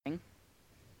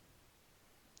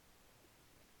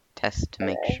Test to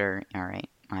make Okay. sure. All right,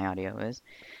 my audio is.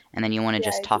 And then you want to Yeah,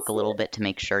 just I can talk a see little it. bit to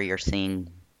make sure you're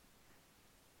seeing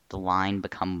the line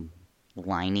become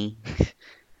liney.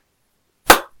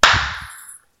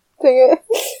 Dang it.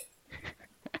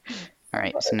 All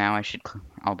right, so now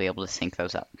I'll be able to sync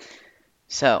those up.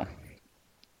 So,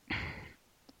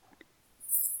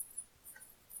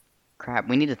 crap,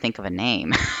 we need to think of a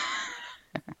name.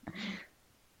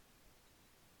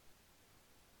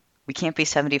 We can't be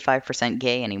 75%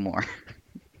 gay anymore.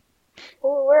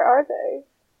 Well, where are they?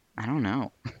 I don't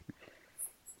know.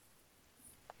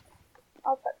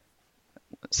 I'll check.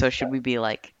 So should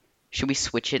we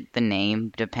switch it the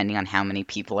name depending on how many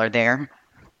people are there?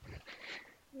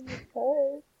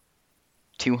 Okay.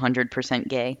 200%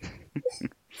 gay?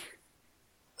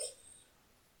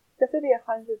 This would be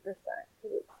 100% because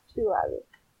it's 2 out of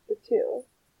the 2.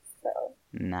 So.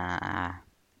 Nah.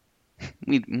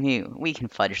 We can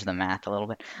fudge the math a little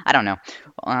bit. I don't know.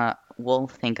 We'll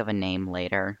think of a name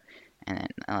later, and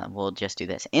then we'll just do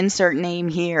this. Insert name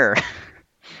here.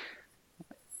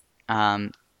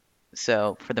 Um,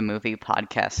 so for the movie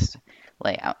podcast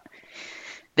layout,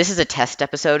 this is a test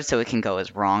episode, so it can go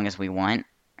as wrong as we want.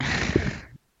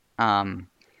 um,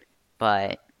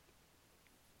 but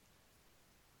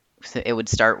so it would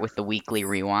start with the weekly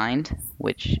rewind,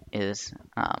 which is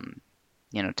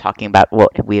talking about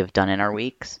what we have done in our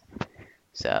weeks.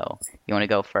 So you want to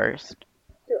go first?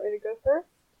 Do you want me to go first?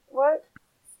 What?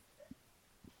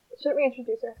 Shouldn't we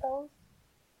introduce ourselves?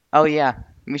 Oh yeah,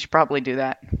 we should probably do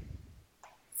that.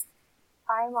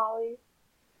 I'm Molly.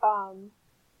 Um,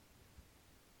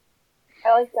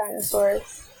 I like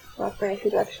dinosaurs. That's my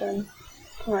introduction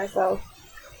to myself.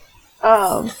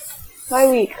 My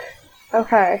week.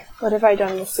 Okay, what have I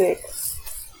done this week?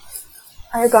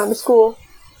 I have gone to school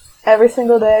every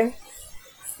single day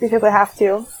because I have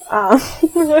to.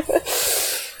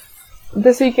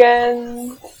 This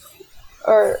weekend,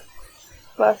 or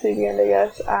last weekend, I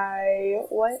guess, I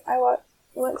went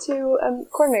to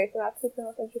coordinate, and that's like the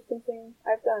most interesting thing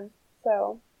I've done.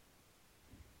 So.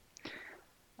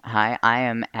 Hi, I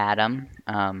am Adam.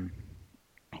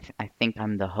 I think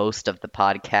I'm the host of the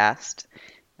podcast.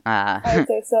 I would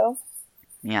say so.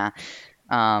 Yeah.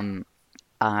 Um,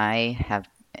 I have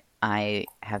I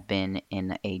have been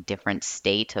in a different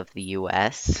state of the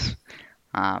U.S.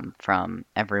 From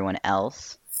everyone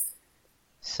else,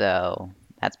 so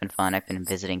that's been fun. I've been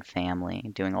visiting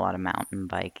family, doing a lot of mountain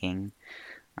biking.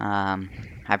 Um,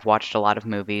 I've watched a lot of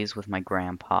movies with my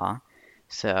grandpa,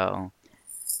 so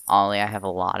Ollie, I have a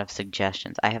lot of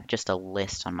suggestions. I have just a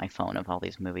list on my phone of all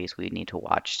these movies we need to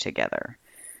watch together.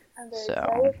 I'm very So,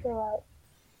 excited for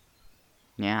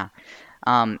yeah.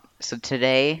 So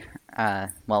today,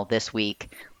 this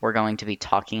week, we're going to be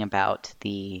talking about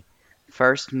the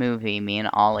first movie me and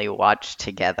Ollie watched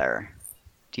together.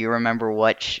 Do you remember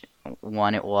which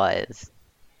one it was?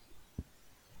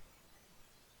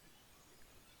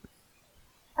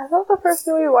 that. I thought the first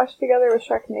movie we watched together was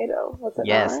Sharknado, was it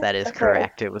Yes, not? that is Okay.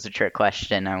 correct. It was a trick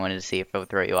question. I wanted to see if it would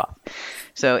throw you off.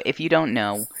 So, if you don't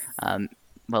know,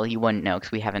 you wouldn't know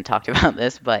because we haven't talked about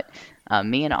this, but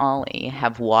me and Ollie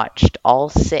have watched all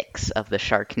six of the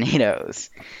Sharknadoes.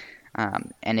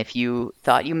 And if you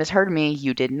thought you misheard me,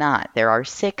 you did not. There are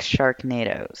six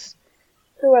Sharknadoes.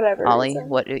 For whatever Ollie, reason.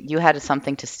 what you had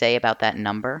something to say about that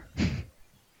number?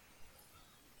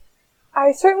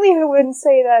 I certainly wouldn't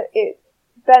say that it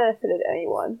benefited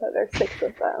anyone, that there's 6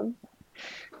 of them.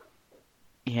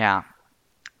 Yeah.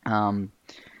 Um,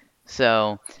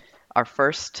 so our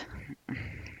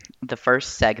the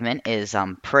first segment is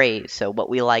praise. So what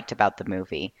we liked about the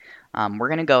movie. We're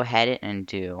gonna go ahead and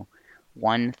do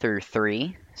 1 through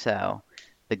 3. So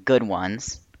the good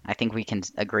ones. I think we can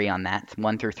agree on that.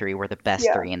 1 through 3 were the best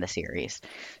Yeah, three in the series.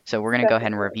 So we're gonna go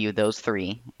ahead and definitely. review those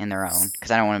three in their own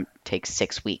because I don't want to take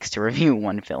 6 weeks to review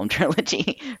one film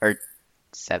trilogy or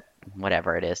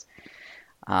whatever it is.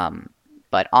 Um,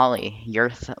 but Ollie,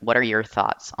 what are your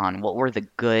thoughts on what were the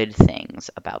good things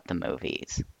about the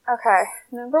movies? Okay,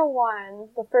 number 1,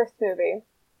 the first movie,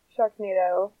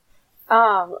 Sharknado.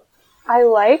 Um, I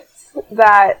liked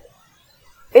that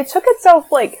it took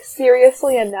itself, like,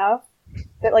 seriously enough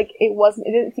that, like, it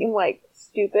didn't seem, like,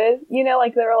 stupid. You know,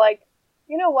 like, they were like,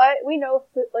 you know what, we know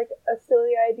it's, like, a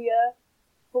silly idea,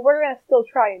 but we're gonna still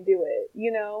try and do it,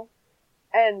 you know?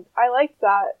 And I liked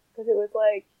that, because it was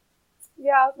like,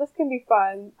 yeah, this can be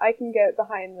fun. I can get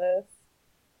behind this.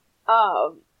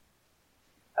 I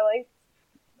liked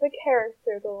the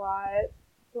characters a lot.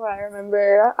 That's what I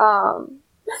remember.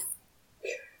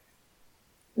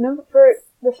 For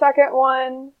the second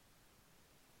one,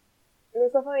 it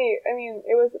was definitely, I mean,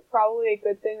 it was probably a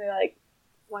good thing they, like,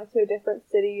 went to a different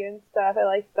city and stuff. I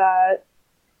liked that.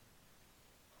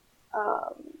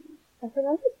 Um, and for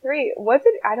number three, what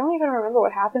did I don't even remember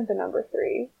what happened to number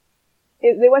three.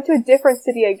 They went to a different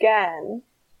city again.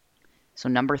 So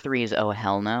number three is Oh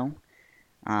Hell No.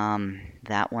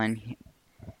 That one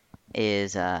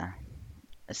is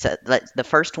so the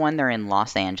first one they're in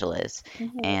Los Angeles,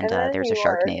 and And then there's New a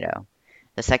York. Sharknado.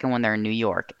 The second one they're in New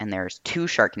York, and there's two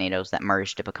Sharknados that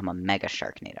merge to become a mega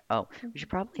Sharknado. Oh, we should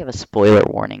probably have a spoiler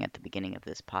warning at the beginning of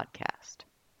this podcast.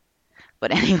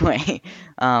 But anyway,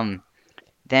 um,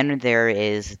 then there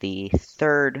is the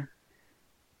third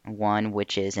one,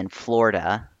 which is in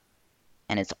Florida,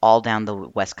 and it's all down the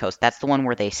West Coast. That's the one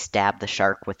where they stab the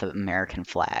shark with the American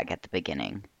flag at the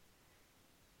beginning.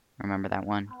 Remember that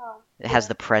one? Oh, It has yeah.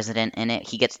 the president in it.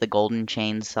 He gets the golden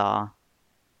chainsaw.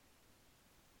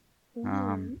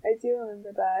 Um, I do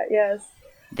remember that. Yes.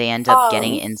 they end up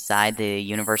getting Um. inside the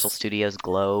Universal Studios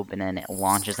globe, and then it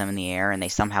launches them in the air, and they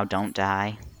somehow don't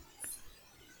die.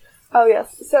 Oh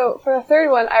yes. So for the third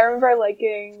one, I remember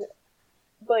liking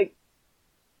like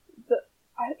the.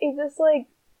 It just like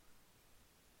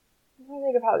I'm trying to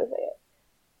think of how to say it.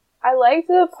 I liked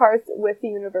the parts with the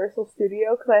Universal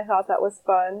Studio because I thought that was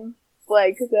fun.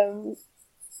 Like them,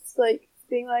 just like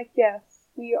being like, yes,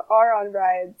 we are on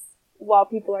rides while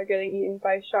people are getting eaten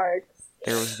by sharks.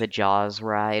 There was the Jaws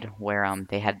ride where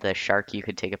they had the shark you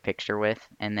could take a picture with,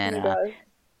 and Oh then my god.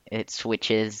 it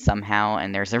switches somehow,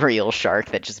 and there's a real shark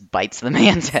that just bites the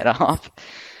man's head off.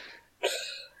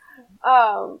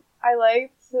 I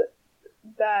liked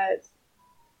that.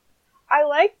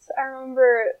 I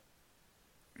remember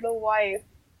the wife.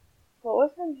 What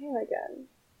was her name again?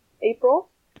 April?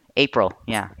 April,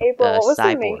 yeah, April, the what was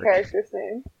the main cyborg. character's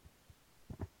name?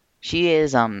 She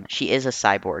is a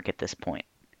cyborg at this point,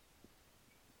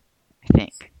 I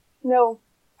think. No,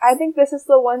 I think this is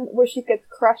the one where she gets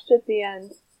crushed at the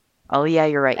end. Oh yeah,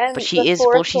 you're right. But And the she is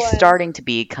well, fourth she's one, starting to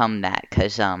become that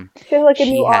because she has like a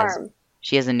she new has arm.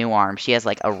 she has a new arm. She has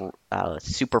like a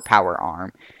superpower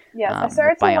arm Yes, I with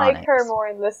started to like her bionics. more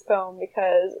in this film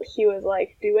because she was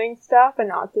like doing stuff and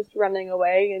not just running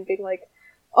away and being like,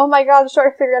 "Oh my god, the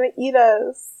sharks are gonna eat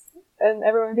us," and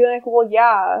everyone being like, "Well,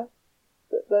 yeah,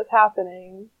 that's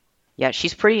happening." Yeah,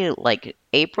 she's pretty like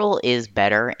April is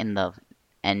better in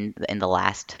the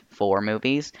last four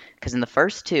movies because in the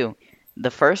first two,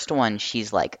 the first one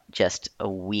she's like just a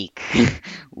weak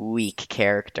weak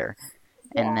character,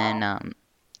 and Yeah. then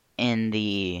in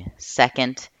the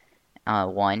second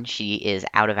one she is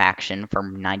out of action for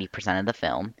 90% of the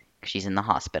film 'cause she's in the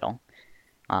hospital.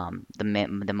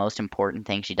 The most important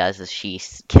thing she does is she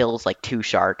kills like two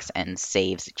sharks and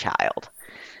saves a child.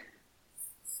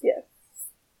 Yes.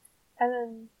 And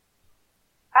then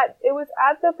it was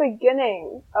at the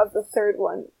beginning of the third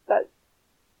one that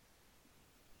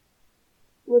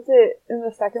was it in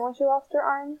the second one she lost her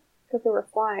arm because they were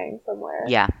flying somewhere.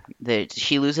 Yeah,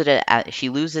 she loses it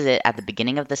at the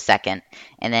beginning of the second,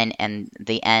 and then in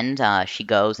the end, she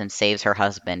goes and saves her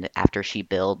husband after she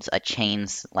builds a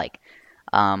chains like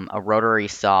a rotary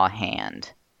saw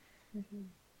hand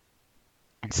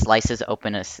and slices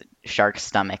open a shark's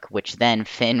stomach, which then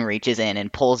Finn reaches in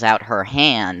and pulls out her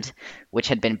hand, which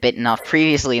had been bitten off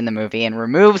previously in the movie, and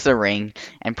removes the ring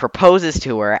and proposes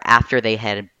to her after they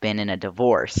had been in a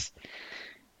divorce.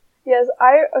 Yes,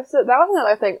 so that was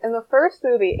another thing. In the first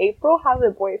movie, April has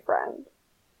a boyfriend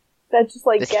that just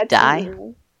like Does he gets die?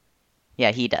 eaten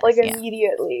Yeah, he like does. Yeah.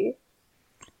 immediately.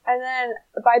 And then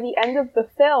by the end of the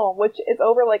film, which is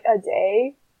over like a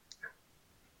day,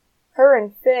 her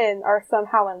and Finn are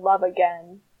somehow in love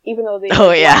again, even though they Oh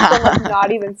like went from like yeah.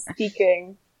 not even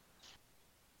speaking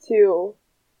to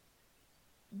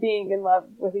being in love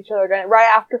with each other again right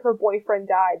after her boyfriend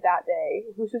died that day,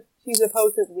 who she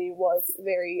supposedly was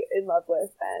very in love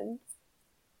with, and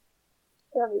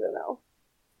I don't even know.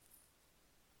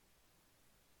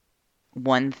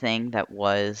 One thing that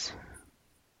was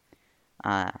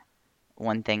uh,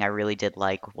 one thing I really did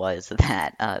like was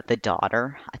that the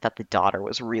daughter. I thought the daughter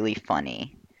was really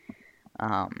funny.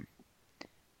 Um,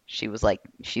 she was like,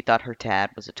 she thought her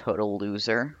dad was a total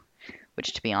loser,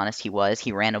 which to be honest, he was.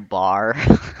 He ran a bar.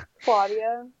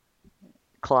 Claudia,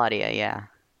 Claudia, yeah.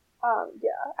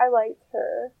 yeah, I liked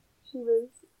her. She was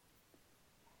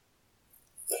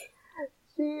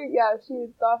she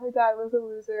thought her dad was a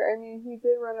loser. I mean, he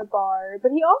did run a bar,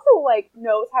 but he also like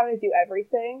knows how to do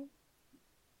everything.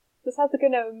 Just has like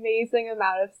an amazing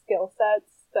amount of skill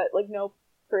sets that like no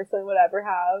person would ever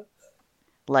have.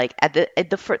 Like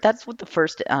that's what the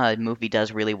first movie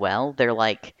does really well. They're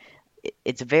like,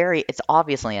 it's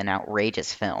obviously an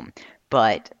outrageous film,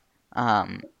 but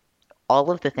um,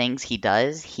 all of the things he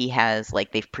does, he has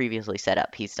like they've previously set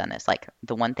up. He's done this. Like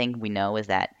the one thing we know is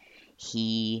that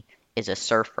he is a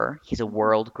surfer. He's a Mhm.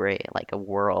 world great, like a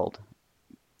world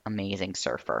amazing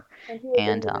surfer. And he was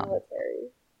in And the military.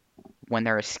 when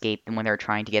they're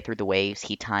trying to get through the waves,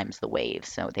 he times the waves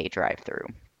so they drive through.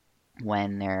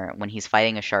 When he's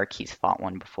fighting a shark, he's fought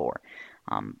one before.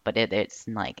 But it's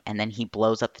like, and then he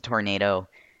blows up the tornado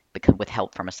because with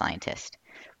help from a scientist.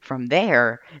 From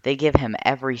there, they give him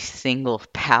every single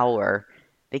power.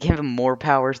 They give him more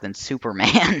powers than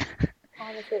Superman.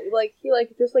 Honestly, like he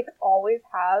like just like always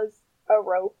has a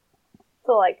rope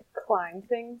to like climb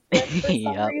things with for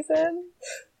some Yep. reason.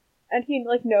 And he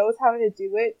like knows how to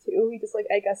do it too. He just like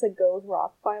I guess it goes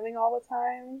rock climbing all the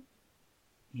time.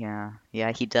 Yeah.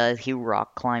 Yeah, he does. He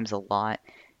rock climbs a lot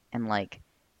and like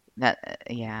that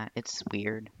yeah, it's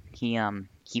weird.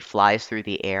 He flies through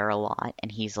the air a lot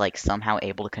and he's like somehow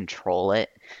able to control it,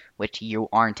 which you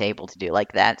aren't able to do.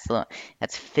 Like that's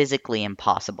physically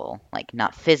impossible. Like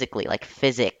not physically, like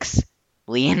physicsly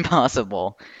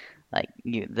impossible. Like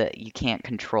you can't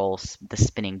control the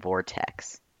spinning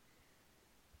vortex.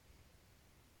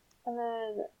 And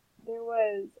then there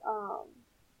was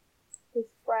his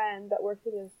friend that worked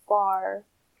at his bar,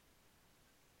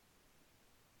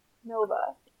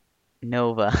 Nova.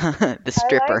 Nova, the I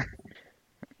like stripper.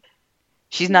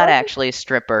 She's she not wasn't actually a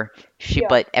stripper. yeah.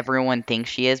 But everyone thinks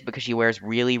she is because she wears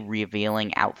really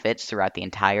revealing outfits throughout the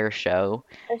entire show.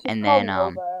 And she's And called then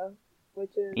Nova,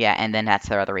 which is yeah, and then that's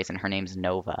the other reason her name's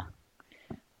Nova.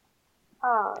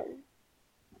 um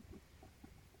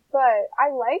but I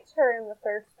liked her in the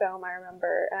first film, I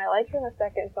remember, and I liked her in the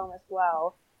second film as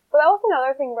well. But that was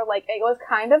another thing where like it was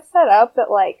kind of set up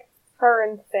that like her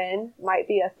and Finn might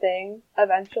be a thing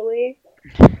eventually.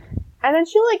 And then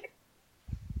she like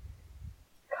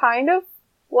kind of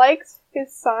liked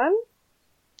his son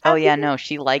Oh at the yeah, end, no,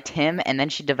 she liked him and then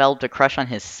she developed a crush on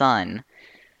his son.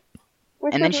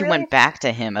 which And then was she really went back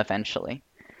to him eventually.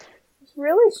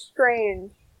 really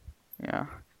strange. Yeah.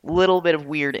 Little bit of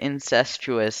weird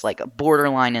incestuous, like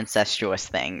borderline incestuous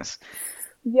things.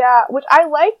 Yeah, which I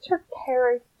liked her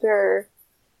character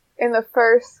in the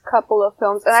first couple of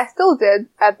films, and I still did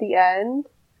at the end.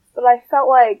 But I felt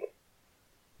like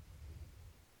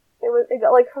it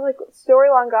got like her like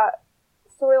storyline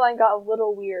got a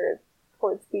little weird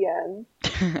towards the end.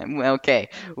 Okay,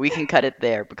 we can cut it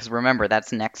there because remember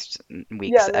that's next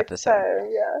Yeah, week's next episode. time,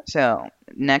 yeah. So,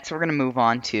 next we're going to move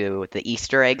on to the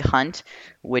Easter egg hunt,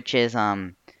 which is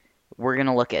we're going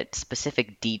to look at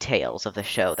specific details of the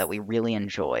show that we really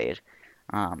enjoyed,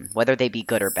 whether they be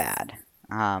good or bad.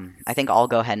 I think I'll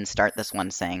go ahead and start this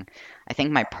one saying I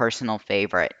think my personal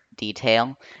favorite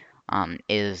detail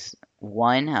is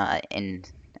one in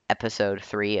episode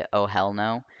 3, Oh Hell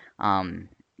No. Um,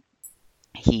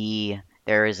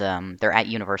 they're at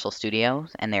Universal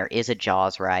Studios and there is a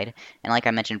Jaws ride. And like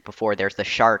I mentioned before, there's the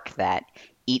shark that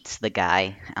eats the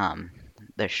guy,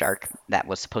 the shark that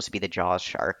was supposed to be the Jaws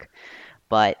shark.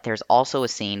 But there's also a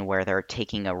scene where they're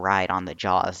taking a ride on the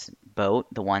Jaws boat,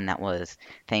 the one that was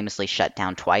famously shut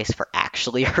down twice for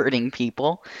actually hurting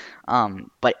people.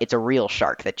 But it's a real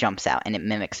shark that jumps out and it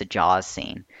mimics a Jaws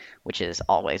scene, which is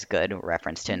always good, a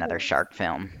reference to another Hmm. shark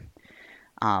film.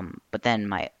 But then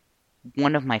my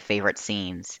one of my favorite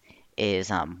scenes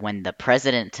is when the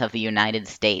President of the United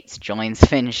States joins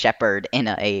Finn Shepard in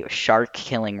a shark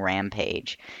killing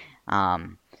rampage.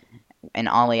 Um, and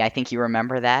Ollie, I think you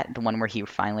remember that, the one where he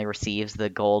finally receives the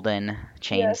golden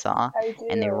Yes, chainsaw, I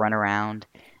and they do. run around,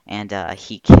 and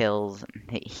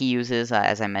he uses,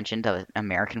 as I mentioned, an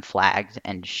American flag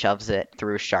and shoves it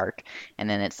through a shark, and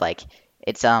then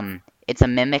it's a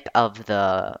mimic of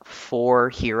the four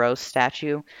heroes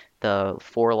statue, the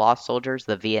four lost soldiers,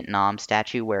 the Vietnam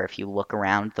statue, where if you look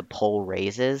around, the pole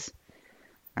raises.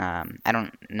 I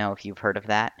don't know if you've heard of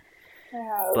that, I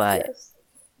have, but yes.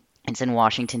 it's in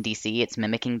Washington, D.C. It's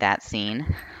mimicking that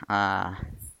scene. Uh,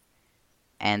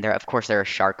 and of course, there are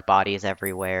shark bodies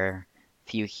everywhere,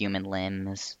 few human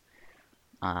limbs.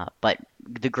 But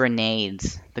the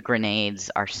grenades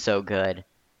are so good.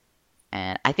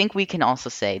 And I think we can also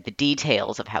say the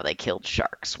details of how they killed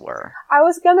sharks were. I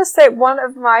was gonna say one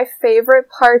of my favorite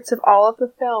parts of all of the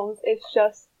films is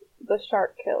just the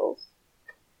shark kills.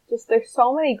 Just there's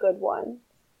so many good ones.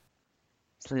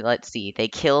 So let's see. They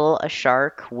kill a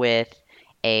shark with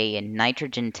a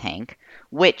nitrogen tank,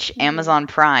 which Hmm. Amazon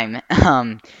Prime,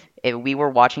 we were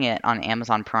watching it on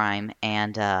Amazon Prime,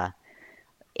 and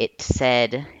it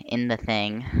said in the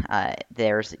thing,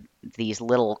 there's these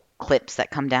little clips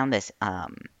that come down this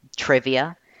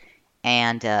trivia,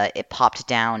 and it popped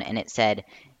down and it said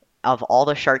of all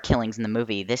the shark killings in the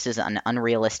movie, this is an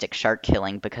unrealistic shark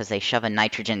killing because they shove a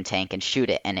nitrogen tank and shoot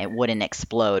it and it wouldn't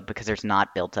explode because there's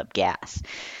not built up gas.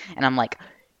 And I'm like,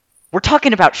 we're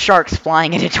talking about sharks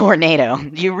flying in a tornado.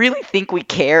 Do you really think we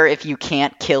care if you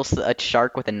can't kill a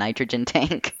shark with a nitrogen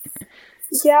tank?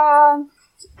 Yeah,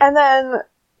 and then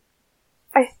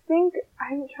I think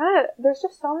I'm trying to. There's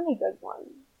just so many good ones.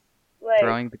 Like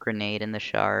Throwing the grenade in the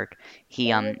shark. He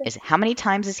throwing the, is how many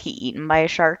times is he eaten by a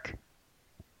shark?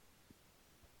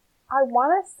 I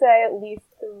want to say at least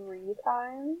 3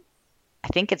 times. I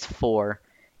think it's four,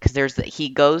 because he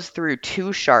goes through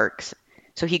two sharks.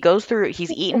 So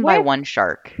he's eaten by With one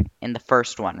shark in the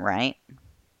first one, right?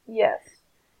 yes,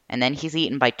 And then he's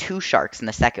eaten by two sharks in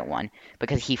the second one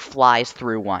because he flies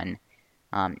through one.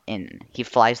 He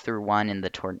flies through one in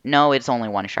the No, it's only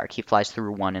one shark. He flies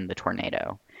through one in the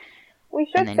tornado, we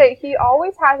and should then say he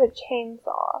always has a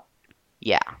chainsaw.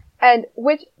 yeah, And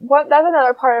that's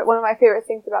another part. One of my favorite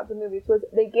things about the movies was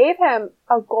they gave him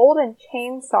a golden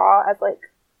chainsaw as like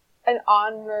an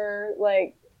honor,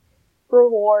 like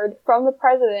reward from the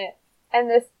president, and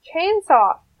this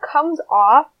chainsaw comes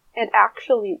off and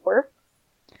actually works.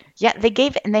 yeah.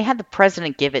 They had the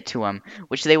president give it to him,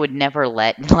 which they would never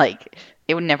let like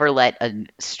they would never let a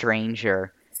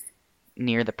stranger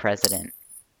near the president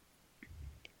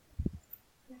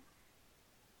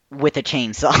with a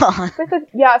chainsaw.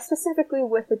 Yeah, specifically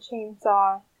with a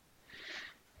chainsaw.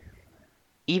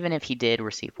 Even if he did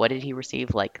receive, what did he receive?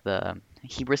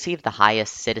 He received the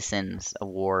highest citizens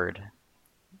award.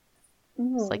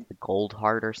 It's Mm-hmm. like the Gold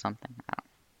Heart or something. I don't.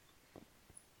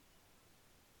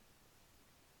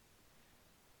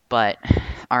 But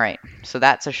all right, so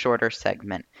that's a shorter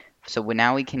segment. So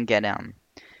now we can get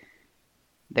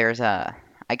There's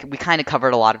we kind of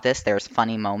covered a lot of this. There's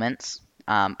funny moments.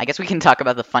 I guess we can talk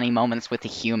about the funny moments with the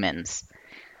humans.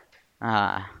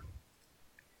 Uh,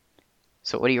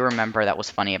 so what do you remember that was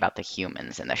funny about the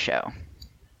humans in the show?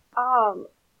 Um,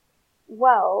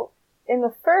 well, in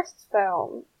the first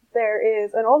film, there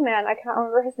is an old man. I cannot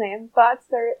remember his name, but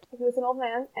he was an old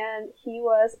man, and he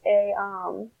was a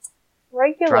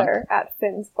Drunk? regular at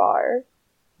Finn's bar.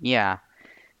 Yeah,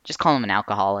 just call him an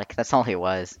alcoholic. That's all he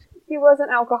was. He was an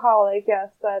alcoholic, yes,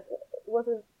 but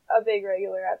wasn't a big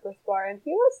regular at this bar, and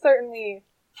he was certainly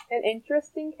an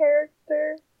interesting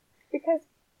character because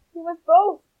he was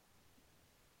both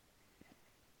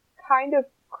kind of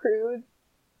crude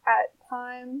at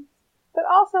times, but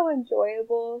also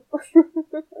enjoyable.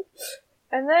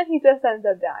 And then he just ends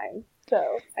up dying.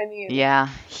 So, I mean, Yeah,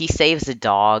 he saves a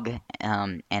dog,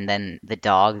 and then the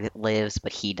dog lives,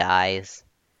 but he dies.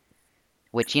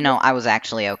 Which, yeah, I was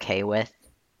actually okay with.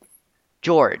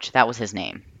 George, that was his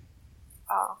name.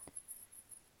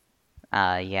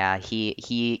 ah, Yeah,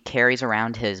 he carries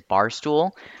around his bar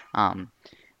stool. Um,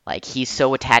 like he's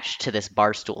so attached to this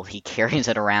bar stool, he carries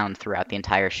it around throughout the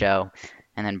entire show,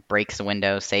 and then breaks the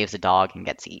window, saves a dog, and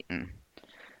gets eaten.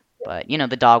 yeah, But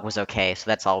the dog was okay, so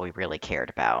that's all we really cared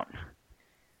about.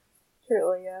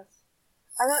 truly, yes.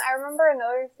 And then I remember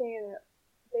another scene.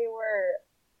 They were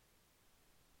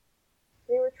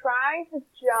they were trying to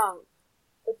jump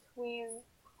between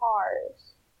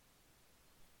cars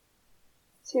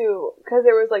because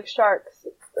there was like sharks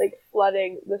like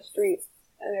flooding the streets,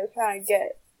 and they were trying to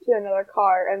get to another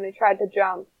car, and they tried to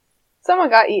jump. Someone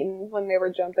got eaten when they were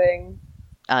jumping.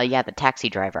 Yeah, the taxi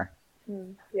driver,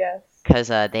 Yes. because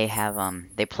they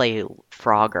play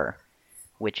Frogger,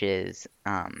 which is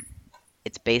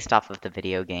it's based off of the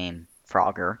video game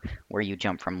Frogger, where you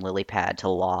jump from lily pad to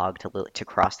log to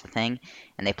cross the thing,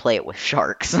 and they play it with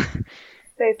sharks, and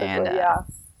Basically, yeah.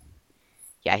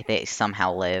 yeah, they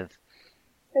somehow live.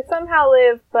 They somehow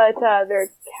live, but their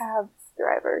cab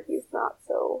driver, he's not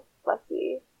so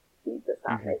lucky. He does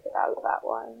not Hmm. make it out of that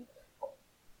one.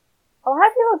 A lot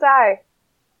of people die.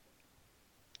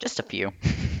 Just a few.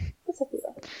 Just a few.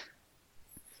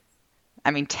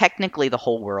 I mean, technically, the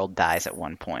whole world dies at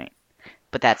one point,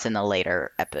 but that's in a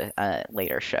later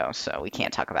show, so we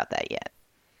can't talk about that yet.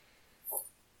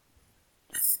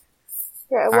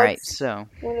 Yeah, All right, what's so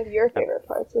one of your favorite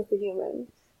parts with the humans?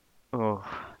 oh,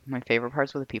 my favorite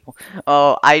parts with the people.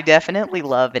 Oh, I definitely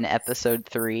love in episode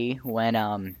 3 when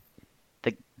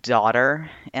the daughter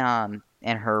and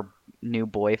her new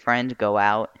boyfriend go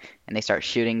out and they start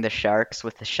shooting the sharks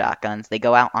with the shotguns. They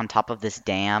go out on top of this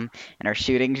dam and are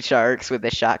shooting sharks with the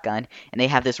shotgun, and they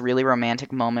have this really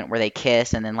romantic moment where they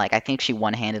kiss, and then I think she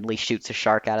one-handedly shoots a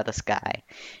shark out of the sky.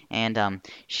 And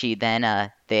she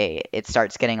then it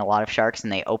starts getting a lot of sharks,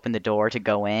 and they open the door to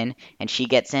go in, and she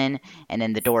gets in, and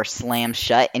then the door slams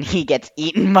shut, and he gets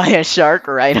eaten by a shark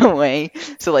right away.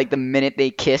 So like the minute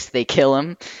they kiss, they kill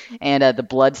him, and the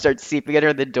blood starts seeping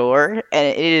under the door, and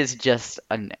it is just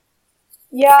an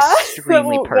Yeah,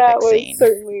 extremely that perfect was scene.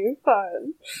 certainly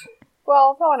fun.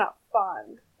 Well, probably not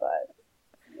fun, but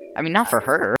I I mean, mean, not I for was.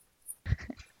 her.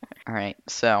 All right,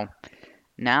 so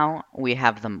now we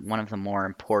have one of the more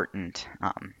important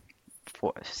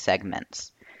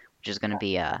segments, which is going to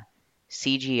be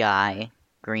CGI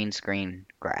green screen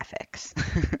graphics.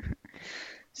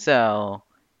 So,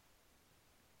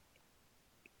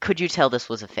 could you tell this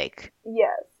was a fake?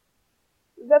 Yes,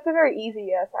 that's a very easy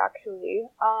yes, actually.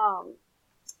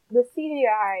 The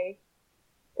CGI,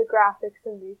 the graphics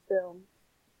in these films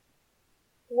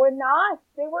were not.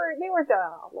 They were done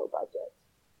on a low budget,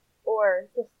 or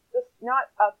just not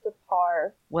up to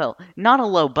par. Well, not a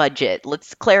low budget.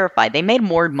 Let's clarify. They made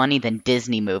more money than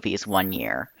Disney movies one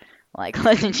year. Like,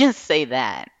 let's just say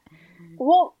that.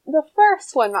 Well, the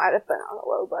first one might have been on a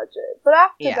low budget, but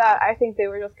after Yeah. that, I think they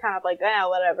were just kind of like,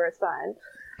 whatever, it's fine.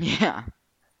 Yeah.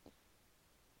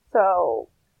 So,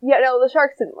 yeah, no, the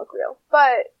sharks didn't look real,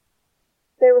 but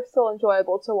they were still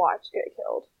enjoyable to watch get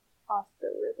killed.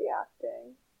 Oscar-worthy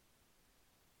acting.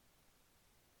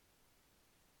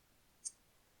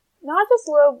 Not just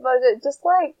low budget, just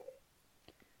like,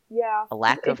 yeah, A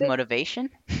lack it of just motivation?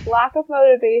 lack of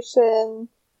motivation.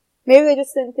 Maybe they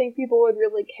just didn't think people would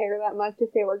really care that much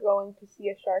if they were going to see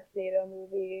a Sharknado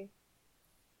movie.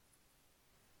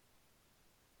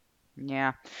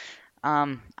 Yeah.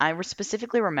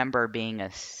 Specifically remember being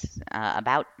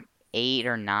about 8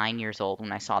 or 9 years old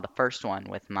when I saw the first one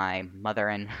with my mother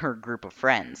and her group of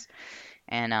friends.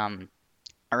 And I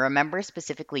remember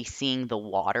specifically seeing the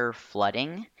water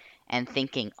flooding and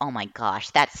thinking, oh my gosh,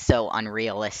 that's so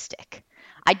unrealistic.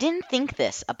 I didn't think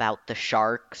this about the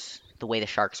sharks, the way the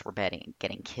sharks were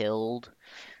getting killed,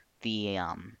 the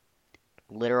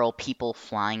literal people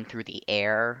flying through the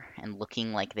air and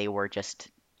looking like they were just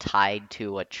tied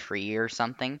to a tree or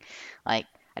something. Like,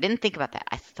 I didn't think about that.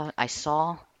 I thought I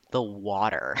saw the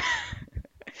water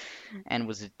and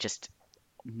was just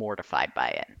mortified by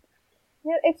it.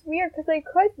 Yeah, it's weird because they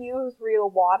could use real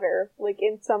water, like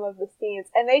in some of the scenes,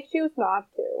 and they choose not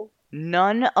to.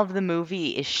 None of the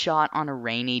movie is shot on a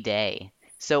rainy day.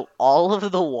 So all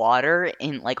of the water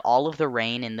in like all of the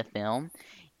rain in the film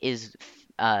is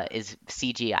is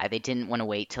CGI. They didn't want to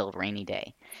wait till a rainy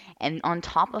day. And on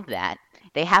top of that,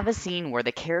 they have a scene where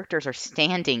the characters are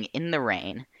standing in the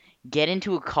rain, get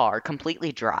into a car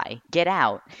completely dry, get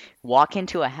out, walk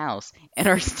into a house, and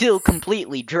are still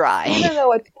completely dry. Even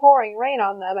though it's pouring rain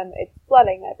on them and it's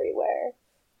flooding everywhere.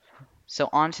 So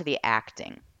on to the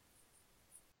acting.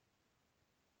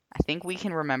 I think we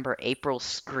can remember April's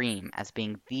scream as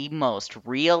being the most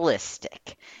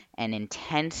realistic and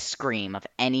intense scream of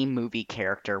any movie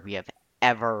character we have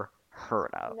ever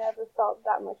heard of. Never felt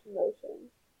that much emotion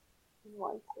in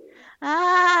one scene.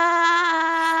 Ah!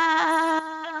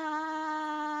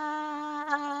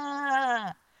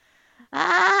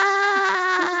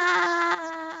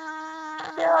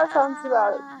 Yeah, that sounds Ah!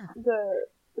 about right for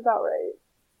what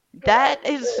I That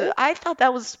is, remember. I thought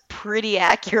that was pretty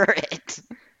accurate.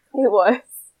 It was.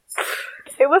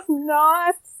 It was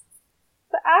not.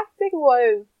 The acting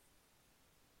was.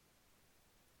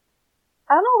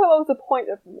 I don't know if that was the point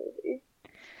of the movie,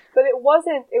 but it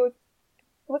wasn't. It was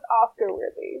Oscar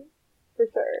worthy for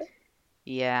sure.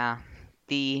 Yeah,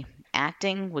 the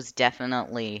acting was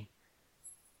definitely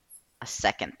a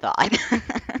second thought.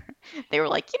 They were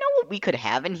like, you know what we could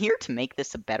have in here to make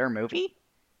this a better movie?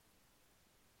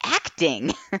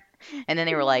 Acting. And then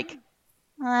they were like,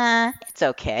 it's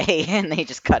okay. And they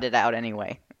just cut it out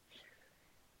anyway.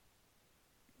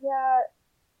 Yeah,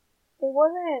 it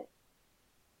wasn't.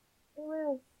 It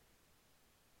was.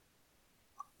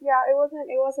 Yeah, it wasn't.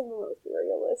 It wasn't the most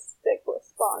realistic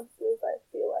responses I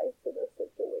feel like to the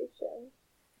situation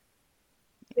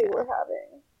they Yeah. were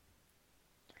having.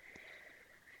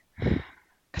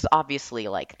 Because obviously,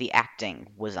 like, the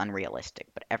acting was unrealistic,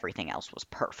 but everything else was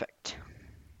perfect.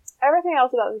 Everything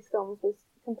else about these films was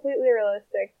completely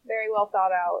realistic, very well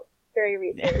thought out, very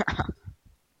Yeah. researched.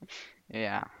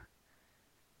 Yeah.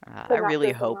 I Could not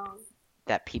really go so hope wrong.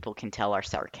 that people can tell our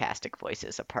sarcastic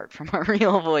voices apart from our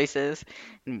real voices.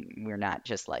 We're not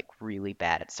just like really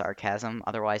bad at sarcasm.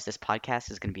 Otherwise, this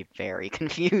podcast is going to be very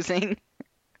confusing.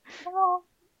 Well,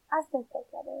 I think I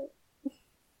get it.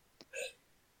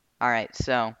 All right,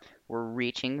 so we're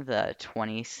reaching the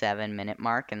 27-minute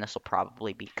mark, and this will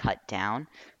probably be cut down.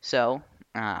 So,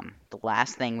 the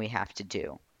last thing we have to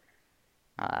do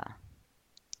uh,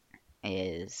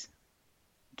 is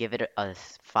give it a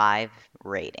 5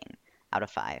 rating out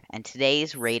of 5. And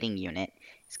today's rating unit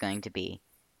is going to be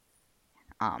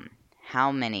um,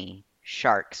 how many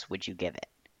sharks would you give it?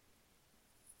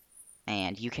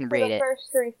 And you can For the rate it first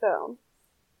three films.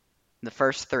 the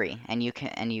first 3, and you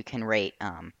can rate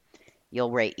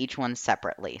you'll rate each one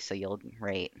separately. So you'll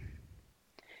rate.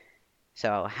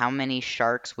 So how many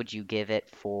sharks would you give it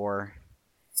for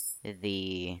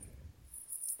the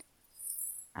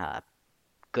uh,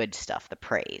 good stuff, the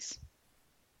praise?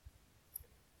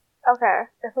 Okay,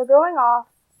 if we're going off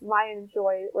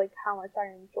like how much I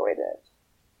enjoyed it,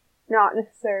 not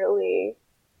necessarily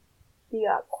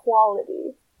the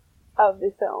quality of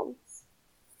the films,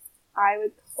 I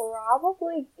would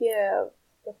probably give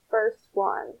the first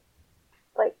one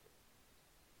like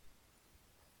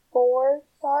 4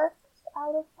 sharks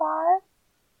out of 5,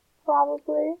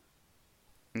 probably.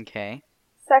 Okay.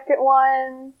 Second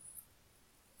one,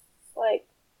 like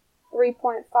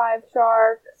 3.5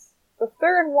 sharks. The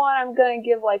third one, I'm gonna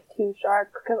give like 2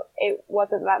 sharks because it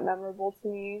wasn't that memorable to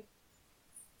me.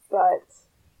 But,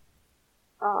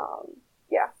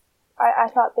 yeah, I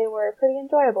thought they were pretty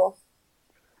enjoyable.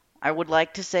 I would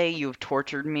like to say you've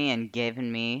tortured me and given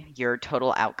me your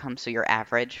total outcome, so your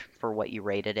average for what you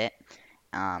rated it,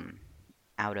 um,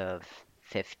 out of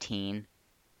 15.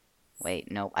 Wait,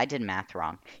 no, I did math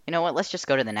wrong. You know what? Let's just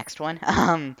go to the next one.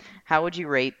 How would you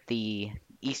rate the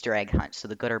Easter egg hunt? So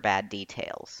the good or bad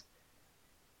details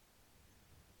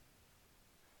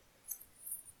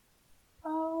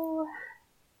Oh,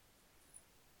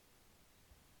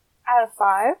 out of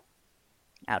 5?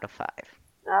 out of 5.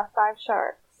 5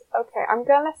 sharks. Okay, I'm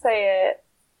gonna say it.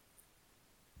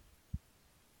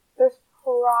 There's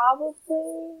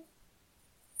probably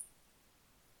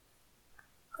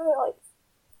like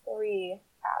 3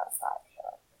 out of 5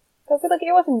 sharks. Because like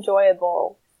it was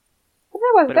enjoyable. But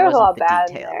But it there was a lot wasn't of the bad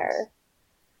in details. there.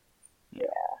 Yeah.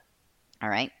 Yeah. All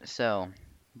right. So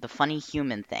the funny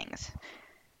human things.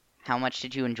 How much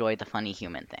did you enjoy the funny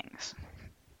human things?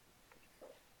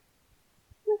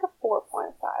 Like a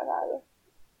 4.5 out of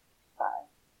 5.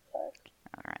 But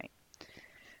All right.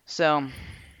 So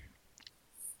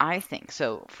I think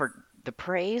so for the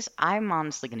praise, I'm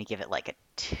honestly going to give it like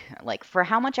like for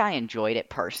how much I enjoyed it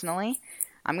personally,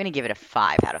 I'm going to give it a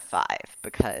 5 out of 5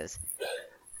 because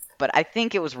but I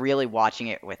think it was really watching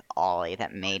it with Ollie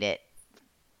that made it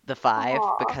the 5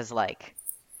 aw. because like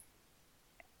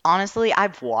honestly,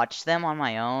 I've watched them on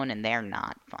my own and they're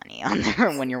not funny on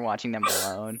there when you're watching them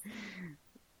alone.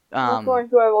 It's more Um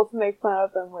enjoyable to make fun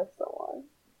of them with someone.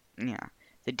 yeah.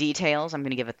 The details, I'm going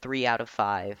to give a 3 out of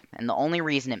 5. And the only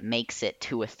reason it makes it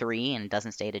to a 3 and it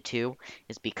doesn't stay at a 2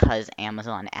 is because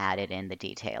Amazon added in the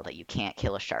detail that you can't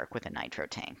kill a shark with a nitro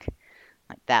tank.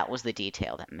 Like, that was the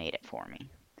detail that made it for me.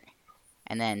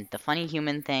 And then the funny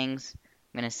human things,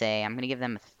 I'm going to give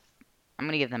them I'm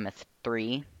going to give them a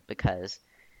 3 because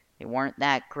they weren't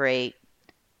that great,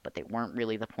 but they weren't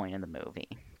really the point of the movie.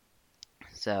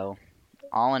 So,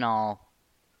 all in all,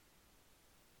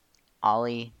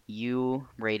 Ollie, you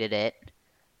rated it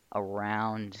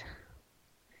around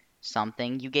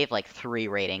something. You gave like 3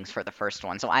 ratings for the first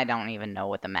one, so I don't even know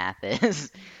what the math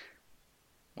is.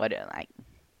 what like,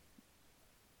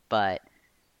 but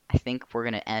I think we're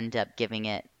gonna end up giving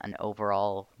it an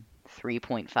overall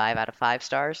 3.5 out of 5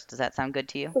 stars. Does that sound good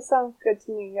to you? This sounds good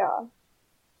to me, yeah. All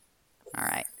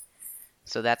right.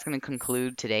 So that's gonna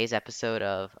conclude today's episode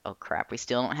of. Oh crap, we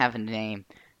still don't have a name.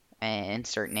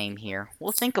 Insert name here.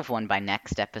 We'll think of one by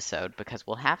next episode because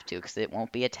we'll have to because it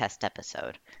won't be a test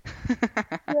episode.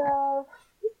 Yeah.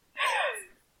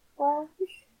 Well,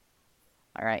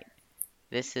 All right.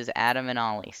 This is Adam and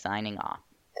Ollie signing off.